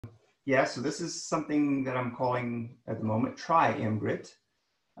yeah, so this is something that I'm calling at the moment TriMGRIT.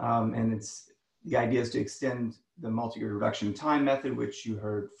 And the idea is to extend the multigrid reduction time method, which you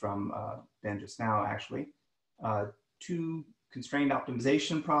heard from Ben just now, actually, to constrained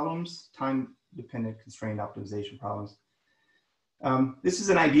optimization problems, time-dependent constrained optimization problems. This is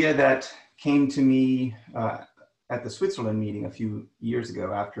an idea that came to me at the Switzerland meeting a few years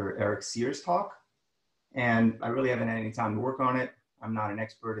ago after Eric Sear's talk. And I really haven't had any time to work on it. I'm not an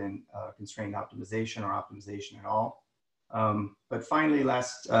expert in constrained optimization or optimization at all. But finally,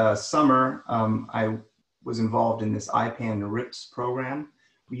 last summer, I was involved in this IPAN RIPS program,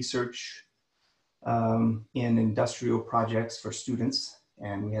 research in industrial projects for students.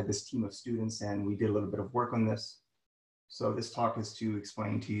 And we had this team of students and we did a little bit of work on this. So this talk is to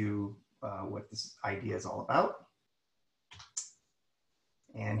explain to you what this idea is all about.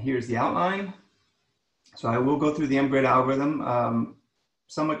 And here's the outline. So I will go through the MGRIT algorithm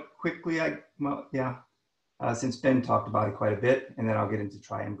somewhat quickly, since Ben talked about it quite a bit, and then I'll get into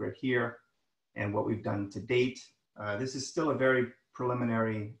TriMGRIT here and what we've done to date. This is still a very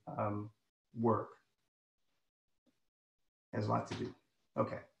preliminary work. There's a lot to do.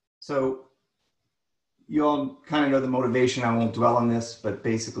 Okay, so you all kind of know the motivation. I won't dwell on this, but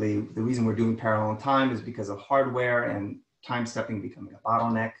basically the reason we're doing parallel time is because of hardware and time stepping becoming a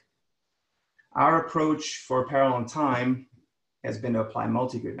bottleneck. Our approach for parallel time has been to apply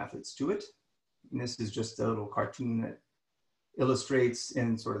multigrid methods to it. And this is just a little cartoon that illustrates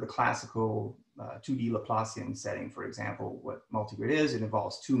in sort of the classical 2D Laplacian setting, for example, what multigrid is. It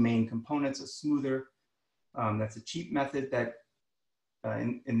involves two main components, a smoother, that's a cheap method that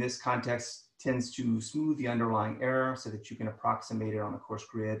in this context tends to smooth the underlying error so that you can approximate it on a coarse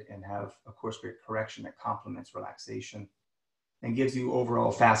grid and have a coarse grid correction that complements relaxation and gives you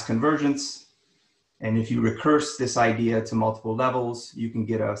overall fast convergence. And if you recurse this idea to multiple levels, you can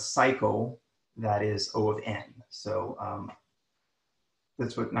get a cycle that is O of n. So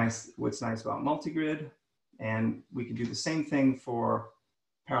that's what's nice about multigrid. And we can do the same thing for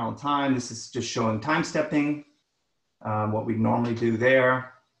parallel time. This is just showing time stepping, what we normally do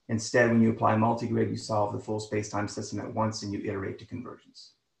there. Instead, when you apply multigrid, you solve the full space-time system at once and you iterate to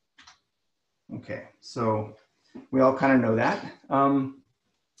convergence. Okay, so we all kind of know that.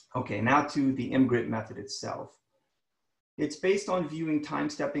 Okay, now to the MGRIT method itself. It's based on viewing time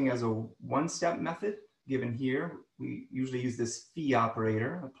stepping as a one-step method. Given here, we usually use this phi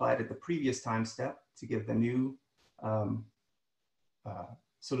operator applied at the previous time step to give the new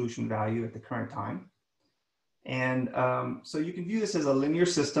solution value at the current time. And so you can view this as a linear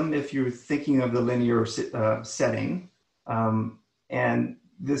system if you're thinking of the linear setting. And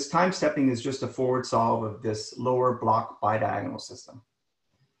this time stepping is just a forward solve of this lower block bidiagonal system.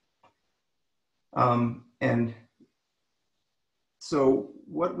 And so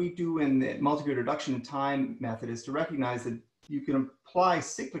what we do in the multigrid reduction time method is to recognize that you can apply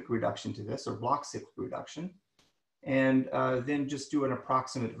cyclic reduction to this, or block cyclic reduction, and then just do an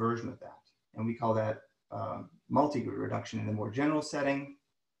approximate version of that. And we call that multigrid reduction in the more general setting.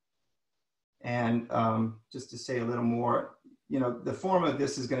 And just to say a little more, the form of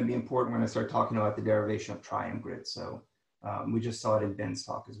this is going to be important when I start talking about the derivation of TriMGRIT. So we just saw it in Ben's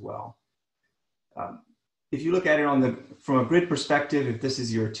talk as well. If you look at it from a grid perspective, if this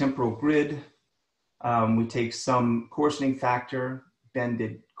is your temporal grid, we take some coarsening factor. Ben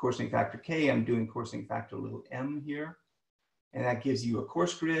did coarsening factor K. I'm doing coarsening factor little m here. And that gives you a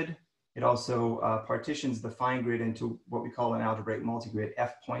coarse grid. It also partitions the fine grid into what we call an algebraic multigrid,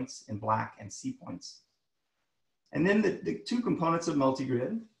 F points in black and C points. And then the two components of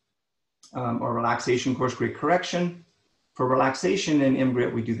multigrid are relaxation, coarse grid correction. For relaxation in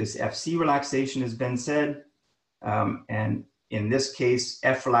MGRIT, we do this FC relaxation, as Ben said. And in this case,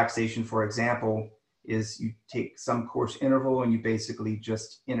 F relaxation, for example, is you take some coarse interval and you basically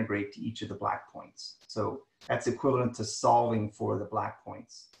just integrate to each of the black points. So that's equivalent to solving for the black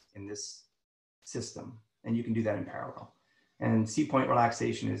points in this system. And you can do that in parallel. And C point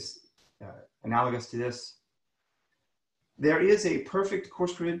relaxation is analogous to this. There is a perfect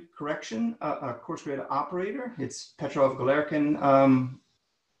coarse grid correction, coarse grid operator. It's Petrov-Galerkin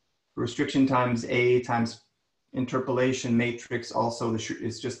restriction times A times interpolation matrix. Also,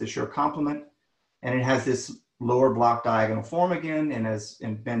 it's just the Schur complement. And it has this lower block diagonal form again.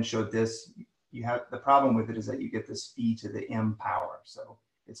 And Ben showed this, the problem with it is that you get this phi to the m power. So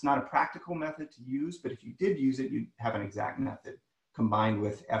it's not a practical method to use, but if you did use it, you'd have an exact method combined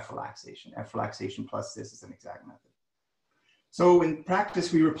with F relaxation. F relaxation plus this is an exact method. So in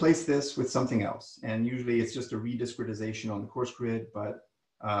practice, we replace this with something else. And usually it's just a rediscretization on the coarse grid, but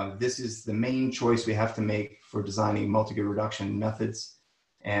this is the main choice we have to make for designing multigrid reduction methods.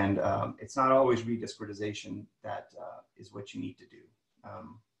 And it's not always rediscretization that is what you need to do.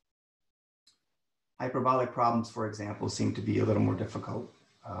 Hyperbolic problems, for example, seem to be a little more difficult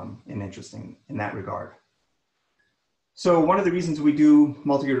and interesting in that regard. So one of the reasons we do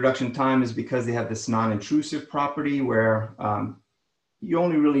multigrid reduction time is because they have this non-intrusive property where you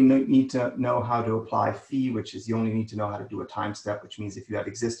only really need to know how to apply phi, which is you only need to know how to do a time step, which means if you have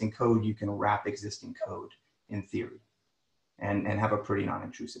existing code, you can wrap existing code in theory and have a pretty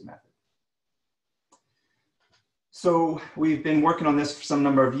non-intrusive method. So we've been working on this for some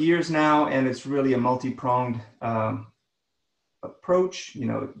number of years now, and it's really a multi-pronged approach. You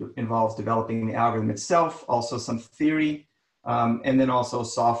know, it involves developing the algorithm itself, also some theory, and then also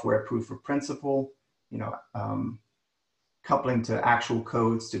software proof of principle, you know, coupling to actual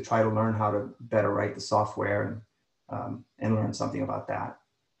codes to try to learn how to better write the software and learn something about that.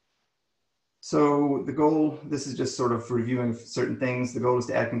 So the goal, this is just sort of reviewing certain things. The goal is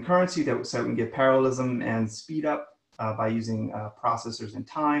to add concurrency so we can get parallelism and speed up by using processors and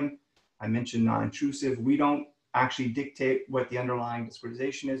time. I mentioned non-intrusive. We don't actually dictate what the underlying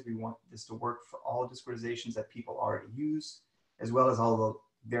discretization is. We want this to work for all discretizations that people already use, as well as all the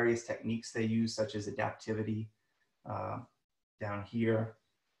various techniques they use, such as adaptivity down here.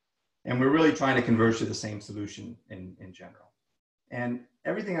 And we're really trying to converge to the same solution in general. And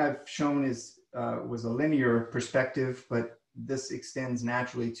everything I've shown is was a linear perspective, but this extends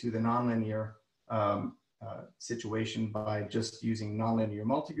naturally to the nonlinear situation by just using nonlinear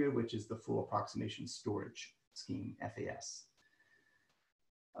multigrid, which is the full approximation storage scheme, FAS.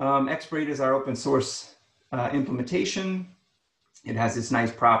 XBRAID is our open source implementation. It has this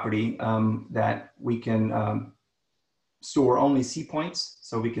nice property that we can store only C points,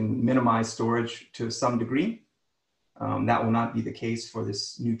 so we can minimize storage to some degree. That will not be the case for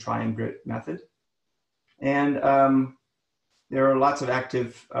this new TriMGRIT method. And there are lots of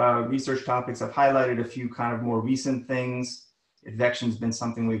active research topics. I've highlighted a few kind of more recent things. Advection has been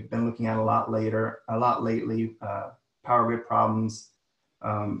something we've been looking at a lot lately, power grid problems,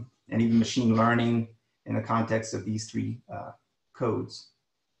 and even machine learning in the context of these three codes.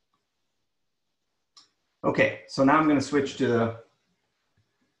 Okay, so now I'm going to switch to the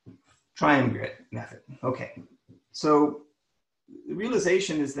TriMGRIT method. Okay. So the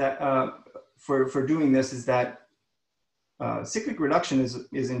realization is that for doing this is that cyclic reduction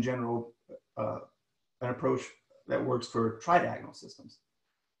is in general an approach that works for tridiagonal systems,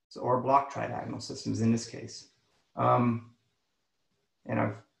 so, or block tridiagonal systems in this case. And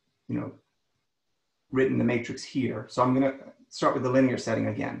I've written the matrix here. So I'm going to start with the linear setting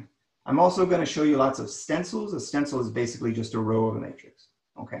again. I'm also going to show you lots of stencils. A stencil is basically just a row of a matrix,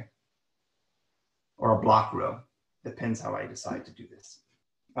 okay? Or a block row. Depends how I decide to do this.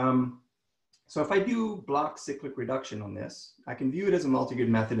 So if I do block cyclic reduction on this, I can view it as a multigrid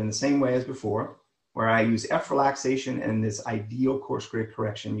method in the same way as before, where I use F relaxation and this ideal coarse grid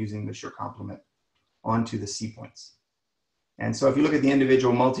correction using the Schur complement onto the C points. And so if you look at the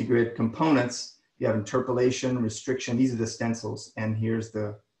individual multigrid components, you have interpolation, restriction, these are the stencils, and here's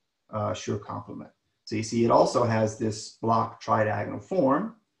the Schur complement. So you see it also has this block tridiagonal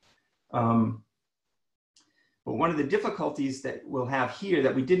form. But one of the difficulties that we'll have here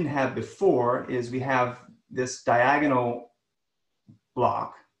that we didn't have before is we have this diagonal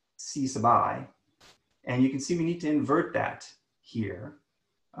block, C sub I, and you can see we need to invert that here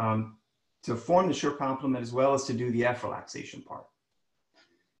to form the Schur complement as well as to do the F relaxation part.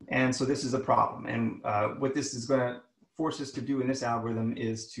 And so this is a problem. And what this is going to force us to do in this algorithm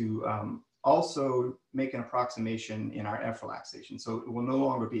is to also make an approximation in our F relaxation. So it will no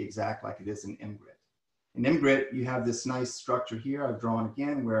longer be exact like it is in MGRIT. In MGRIT, you have this nice structure here I've drawn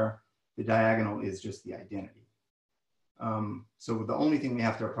again where the diagonal is just the identity. So the only thing we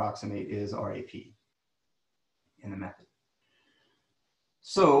have to approximate is RAP in the method.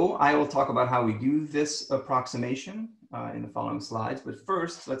 So I will talk about how we do this approximation in the following slides. But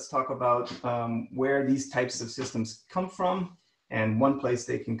first, let's talk about where these types of systems come from. And one place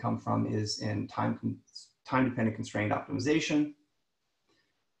they can come from is in time-dependent constrained optimization.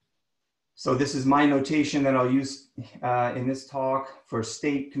 So this is my notation that I'll use in this talk. For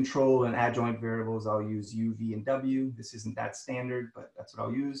state control and adjoint variables, I'll use U, V, and W. This isn't that standard, but that's what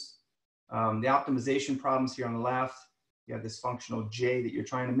I'll use. The optimization problems here on the left, you have this functional J that you're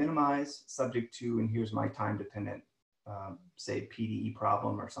trying to minimize, subject to, and here's my time-dependent, say, PDE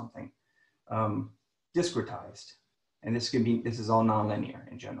problem or something, discretized. And this is all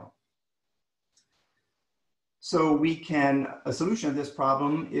nonlinear in general. So a solution of this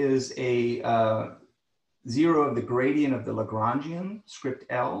problem is a zero of the gradient of the Lagrangian, script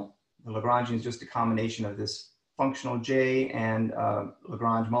L. The Lagrangian is just a combination of this functional J and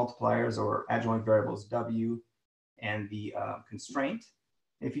Lagrange multipliers or adjoint variables W and the constraint.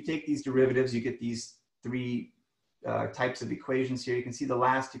 If you take these derivatives, you get these three types of equations here. You can see the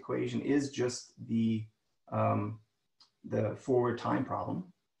last equation is just the forward time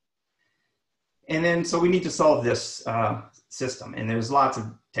problem. And then, so we need to solve this system, and there's lots of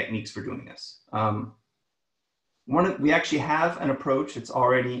techniques for doing this. We actually have an approach that's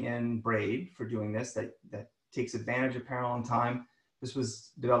already in Braid for doing this that takes advantage of parallel time. This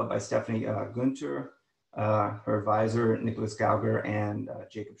was developed by Stephanie Günther, her advisor, Nicholas Gauger, and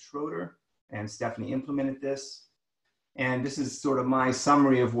Jacob Schroeder. And Stephanie implemented this. And this is sort of my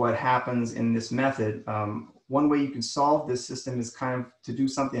summary of what happens in this method. One way you can solve this system is kind of to do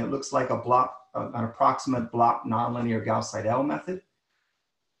something that looks like a block, an approximate block nonlinear Gauss-Seidel method.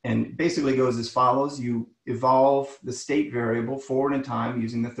 And basically goes as follows. You evolve the state variable forward in time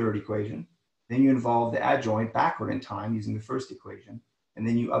using the third equation. Then you involve the adjoint backward in time using the first equation. And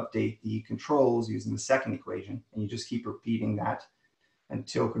then you update the controls using the second equation. And you just keep repeating that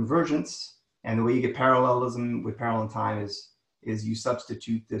until convergence. And the way you get parallelism with parallel time is you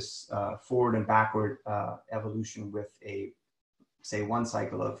substitute this forward and backward evolution with say one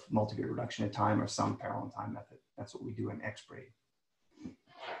cycle of multigrid reduction in time or some parallel time method. That's what we do in XBraid.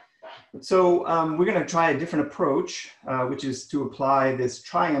 So we're going to try a different approach, which is to apply this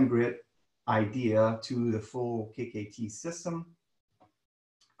TriMGRIT idea to the full KKT system.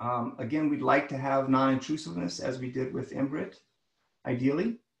 Again, we'd like to have non-intrusiveness as we did with MGRIT,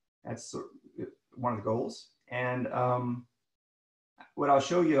 ideally. That's one of the goals. And what I'll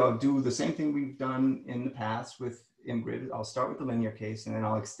show you, I'll do the same thing we've done in the past with MGRIT. I'll start with the linear case, and then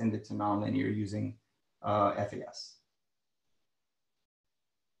I'll extend it to nonlinear using FAS.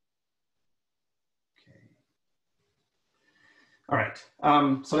 All right,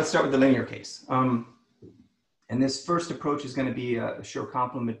 so let's start with the linear case. And this first approach is going to be a sure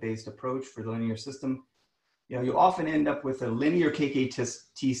complement-based approach for the linear system. You know, you often end up with a linear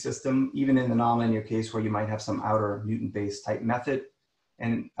KKT system, even in the nonlinear case where you might have some outer Newton-based type method.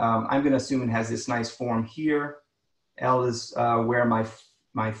 And I'm going to assume it has this nice form here. L is where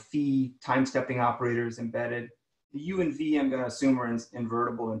my phi time-stepping operator is embedded. The U and V I'm going to assume are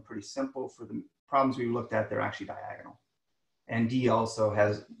invertible and pretty simple. For the problems we looked at, they're actually diagonal. And D also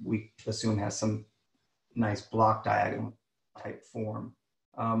has, we assume, has some nice block diagonal type form.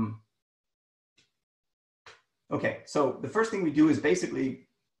 Okay, so the first thing we do is basically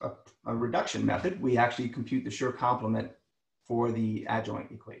a reduction method. We actually compute the sure complement for the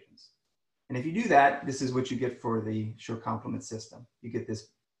adjoint equations. And if you do that, this is what you get for the sure complement system. You get this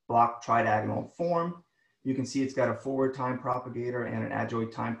block tridiagonal form. You can see it's got a forward time propagator and an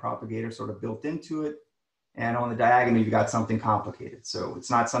adjoint time propagator sort of built into it. And on the diagonal, you've got something complicated. So it's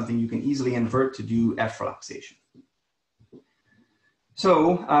not something you can easily invert to do F relaxation.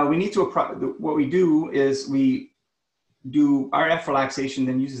 So we need to, what we do is we do our F relaxation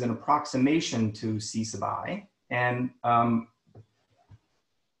then uses an approximation to C sub I. And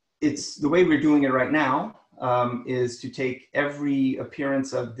it's the way we're doing it right now is to take every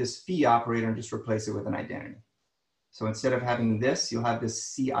appearance of this phi operator and just replace it with an identity. So instead of having this, you'll have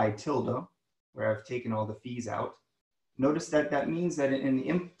this Ci tilde, where I've taken all the phis out. Notice that that means that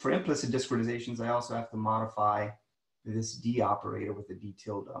for implicit discretizations, I also have to modify this D operator with the D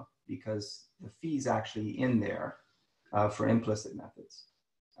tilde because the phi is actually in there for implicit methods.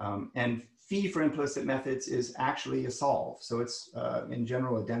 And phi for implicit methods is actually a solve. So it's in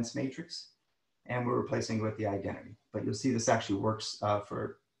general a dense matrix, and we're replacing it with the identity. But you'll see this actually works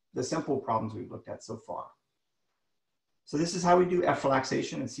for the simple problems we've looked at so far. So this is how we do F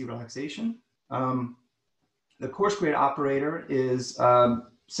relaxation and C relaxation. The coarse grid operator is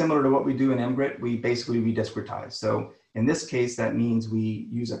similar to what we do in MGRIT. We basically rediscretize. So in this case, that means we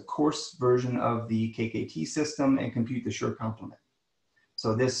use a coarse version of the KKT system and compute the sure complement.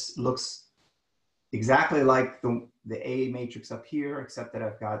 So this looks exactly like the A matrix up here, except that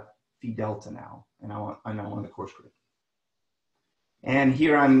I've got phi delta now, and I'm now on the coarse grid. And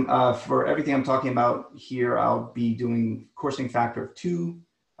here I'm, for everything I'm talking about here, I'll be doing coarsening factor of 2.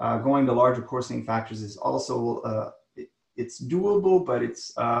 Going to larger coarsening factors is also, it's doable, but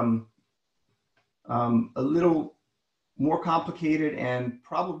it's a little more complicated, and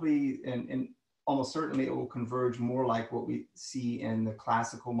probably, and almost certainly it will converge more like what we see in the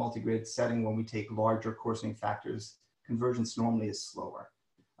classical multigrid setting when we take larger coarsening factors. Convergence normally is slower.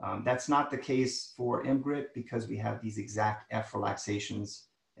 That's not the case for MGRIT because we have these exact F relaxations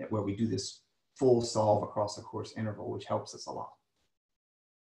where we do this full solve across a coarse interval, which helps us a lot.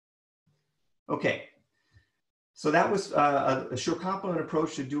 Okay, So that was a sure complement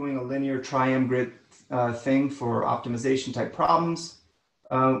approach to doing a linear TriMGRIT thing for optimization type problems.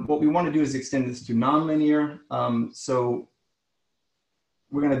 What we want to do is extend this to nonlinear. So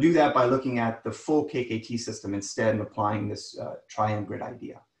we're going to do that by looking at the full KKT system instead and applying this TriMGRIT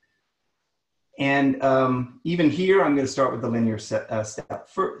idea. And even here, I'm going to start with the linear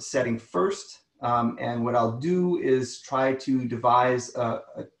setting first. And what I'll do is try to devise a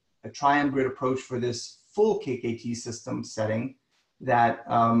TriMGRIT approach for this full KKT system setting that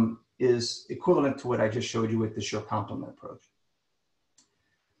is equivalent to what I just showed you with the sure complement approach.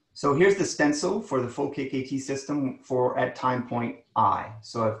 So here's the stencil for the full KKT system for at time point I.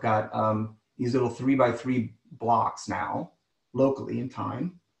 So I've got these little 3x3 blocks now locally in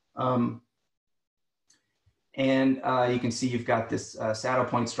time. And you can see you've got this saddle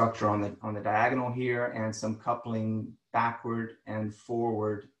point structure on the diagonal here and some coupling backward and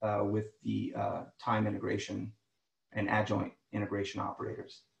forward with the time integration and adjoint integration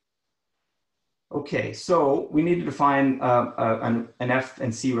operators. Okay, so we need to define an F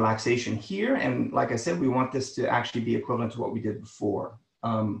and C relaxation here. And like I said, we want this to actually be equivalent to what we did before.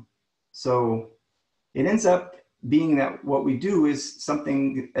 So it ends up being that what we do is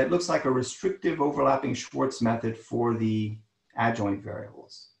something that looks like a restrictive overlapping Schwartz method for the adjoint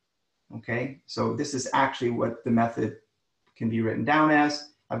variables. Okay, so this is actually what the method can be written down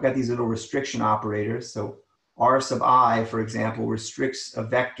as. I've got these little restriction operators. So R sub I, for example, restricts a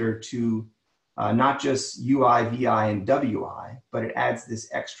vector to not just ui, vi, and wi, but it adds this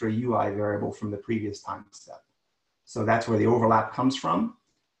extra ui variable from the previous time step. So that's where the overlap comes from.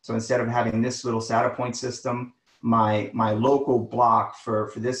 So instead of having this little saddle point system, my local block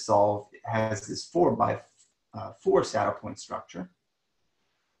for this solve has this 4x4 saddle point structure.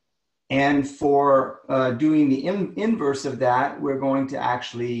 And for doing the inverse of that, we're going to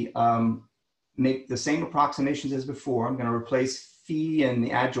actually make the same approximations as before. I'm going to replace phi and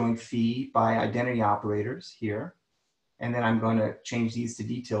the adjoint phi by identity operators here. And then I'm going to change these to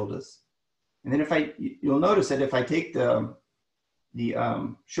d tildes. And then you'll notice that if I take the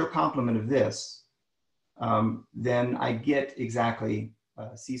sure complement of this, then I get exactly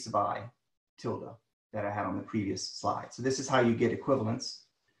C sub I tilde that I had on the previous slide. So this is how you get equivalence.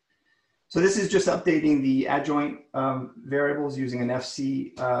 So this is just updating the adjoint variables using an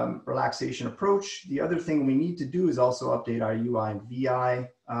FC relaxation approach. The other thing we need to do is also update our UI and VI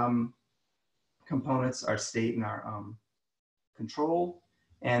components, our state and our control.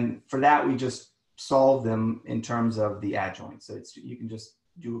 And for that, we just solve them in terms of the adjoint. So you can just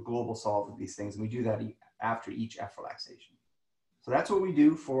do a global solve of these things. And we do that after each F relaxation. So that's what we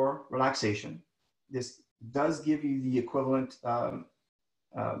do for relaxation. This does give you the equivalent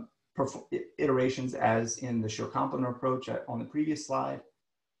iterations as in the sure complement approach on the previous slide.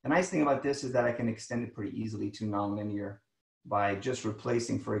 The nice thing about this is that I can extend it pretty easily to nonlinear by just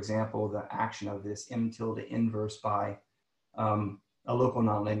replacing, for example, the action of this m tilde inverse by a local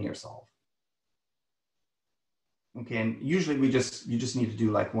nonlinear solve. Okay, and usually you just need to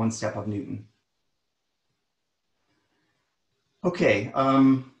do like one step of Newton. Okay, I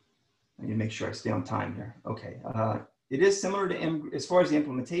need to make sure I stay on time here. Okay. It is similar to as far as the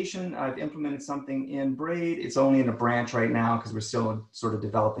implementation. I've implemented something in Braid. It's only in a branch right now because we're still sort of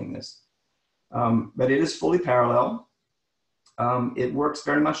developing this. But it is fully parallel. It works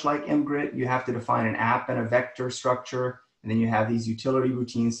very much like mgrit. You have to define an app and a vector structure, and then you have these utility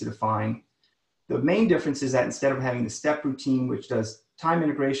routines to define. The main difference is that instead of having the step routine, which does time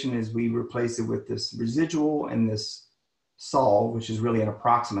integration, is we replace it with this residual and this solve, which is really an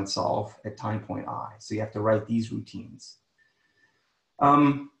approximate solve at time point I. So you have to write these routines.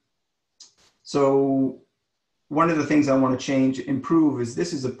 So one of the things I want to improve is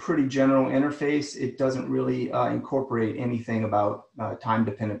this is a pretty general interface. It doesn't really incorporate anything about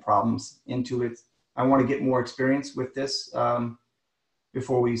time-dependent problems into it. I want to get more experience with this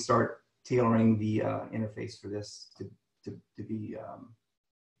before we start tailoring the interface for this to be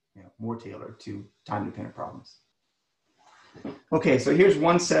more tailored to time-dependent problems. Okay, so here's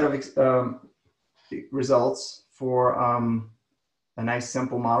one set of results for a nice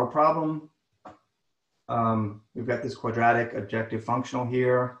simple model problem. We've got this quadratic objective functional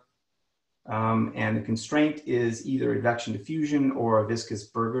here, and the constraint is either advection diffusion or a viscous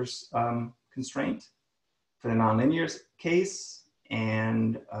Burgers constraint for the nonlinear case.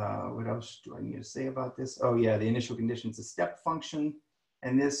 And what else do I need to say about this? Oh yeah, the initial condition is a step function,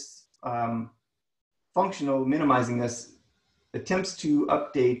 and this functional, minimizing this, attempts to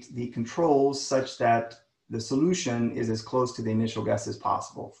update the controls such that the solution is as close to the initial guess as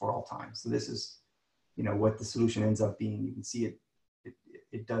possible for all time. So this is, what the solution ends up being. You can see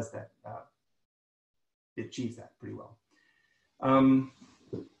it does that achieves that pretty well.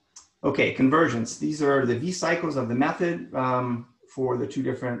 Okay, convergence. These are the V cycles of the method for the two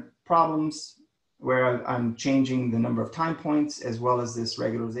different problems where I'm changing the number of time points as well as this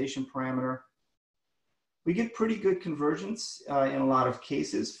regularization parameter. We get pretty good convergence in a lot of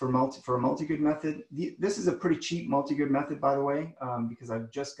cases for a multigrid method. This is a pretty cheap multigrid method, by the way, because I've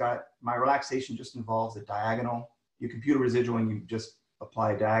just got, my relaxation just involves a diagonal. You compute a residual and you just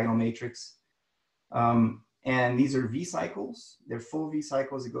apply a diagonal matrix. And these are V cycles. They're full V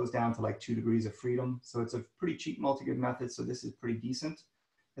cycles. It goes down to like 2 degrees of freedom. So it's a pretty cheap multigrid method. So this is pretty decent.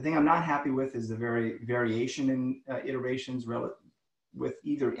 The thing I'm not happy with is the variation in iterations with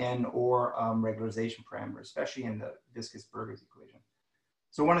either N or regularization parameter, especially in the viscous-Burgers equation.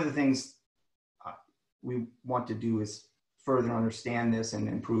 So one of the things we want to do is further understand this and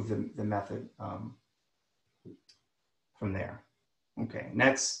improve the method from there. Okay, and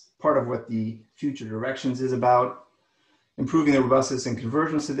that's part of what the future directions is about, improving the robustness and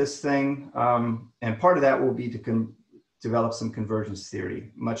convergence of this thing. And part of that will be to develop some convergence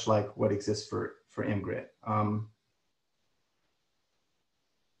theory, much like what exists for MGRIT.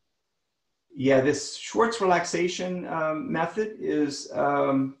 Yeah, this Schwartz relaxation method is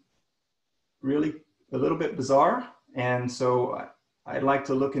really a little bit bizarre. And so I'd like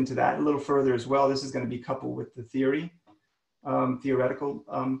to look into that a little further as well. This is going to be coupled with the theoretical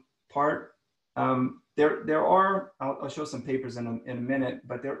part. There are, I'll show some papers in a minute,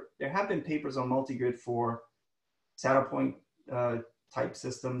 but there have been papers on multigrid for saddle point type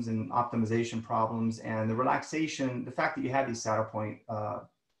systems and optimization problems, and the relaxation, the fact that you have these saddle point,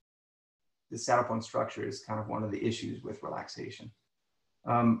 this saddle point structure is kind of one of the issues with relaxation.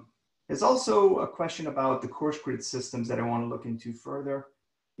 There's also a question about the coarse grid systems that I want to look into further.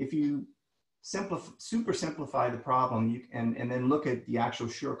 If you super simplify the problem and then look at the actual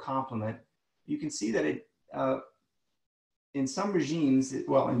shear complement, you can see that it, in some regimes,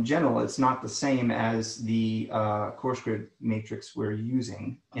 well, in general, it's not the same as the coarse grid matrix we're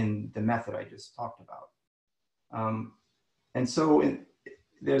using in the method I just talked about. And so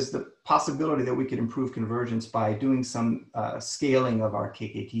there's the possibility that we could improve convergence by doing some scaling of our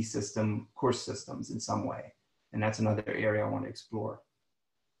KKT system, coarse systems in some way. And that's another area I want to explore.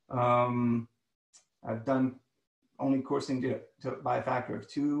 I've done only coursing by a factor of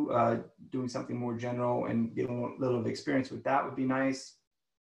 2, doing something more general and getting a little of experience with that would be nice.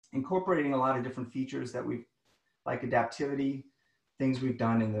 Incorporating a lot of different features that we've, like adaptivity, things we've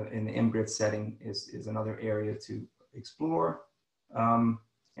done in the MGRIT setting is another area to explore.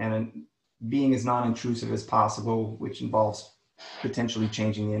 And being as non-intrusive as possible, which involves potentially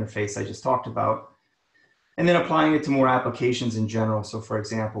changing the interface I just talked about. And then applying it to more applications in general. So for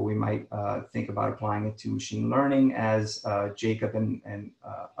example, we might think about applying it to machine learning as Jacob and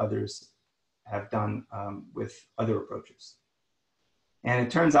others have done with other approaches. And it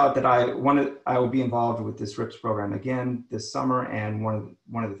turns out that I will be involved with this RIPS program again this summer. And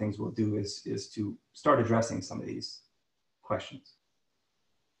one of the things we'll do is to start addressing some of these questions.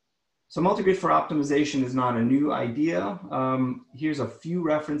 So multigrid for optimization is not a new idea. Here's a few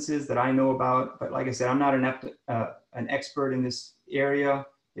references that I know about, but like I said, I'm not an expert in this area.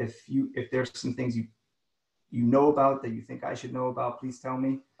 If there's some things you know about that you think I should know about, please tell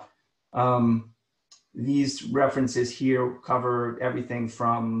me. These references here cover everything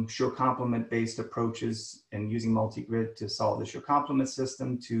from Schur complement based approaches and using multigrid to solve the Schur complement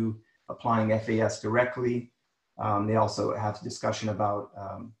system to applying FAS directly. They also have discussion about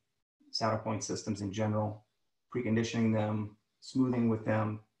saddle point systems in general, preconditioning them, smoothing with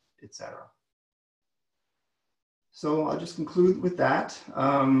them, etc. So I'll just conclude with that.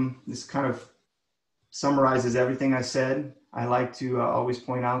 This kind of summarizes everything I said. I like to always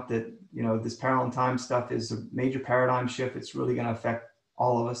point out that, you know, this parallel time stuff is a major paradigm shift. It's really going to affect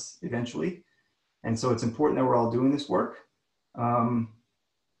all of us eventually. And so it's important that we're all doing this work.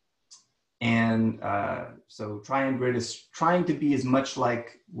 So TriMGRIT is trying to be as much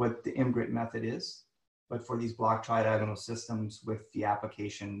like what the MGRIT method is, but for these block tridiagonal systems with the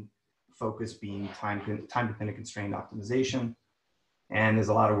application focus being time-dependent constrained optimization. And there's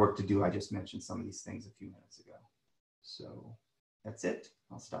a lot of work to do. I just mentioned some of these things a few minutes ago. So that's it.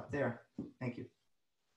 I'll stop there. Thank you.